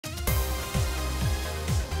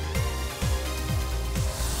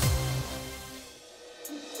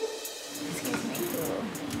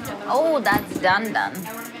Oh, that's done.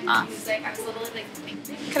 Ah.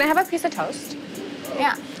 Can I have a piece of toast?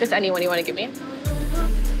 Yeah. Just anyone you want to give me?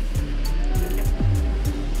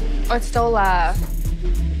 Oh, it's still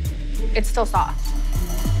soft.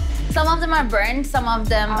 Some of them are burnt, some of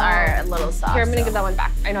them are a little soft. Here, I'm gonna give that one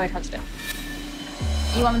back. I know I touched it.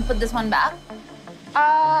 You want me to put this one back?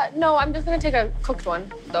 No, I'm just gonna take a cooked one,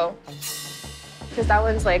 though. Because that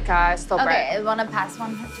one's like still burnt. Okay, I want to pass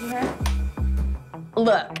one to her.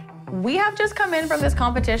 Look, we have just come in from this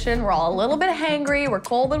competition. We're all a little bit hangry, we're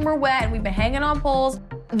cold and we're wet, and we've been hanging on poles.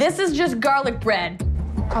 This is just garlic bread.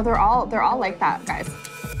 Oh, they're all like that, guys.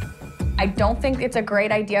 I don't think it's a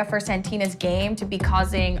great idea for Santina's game to be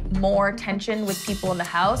causing more tension with people in the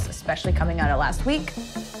house, especially coming out of last week.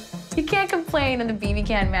 You can't complain in the BB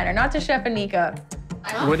can manner, not to Chef Anika.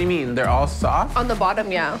 What do you mean? They're all soft? On the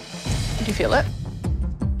bottom, yeah. Did you feel it?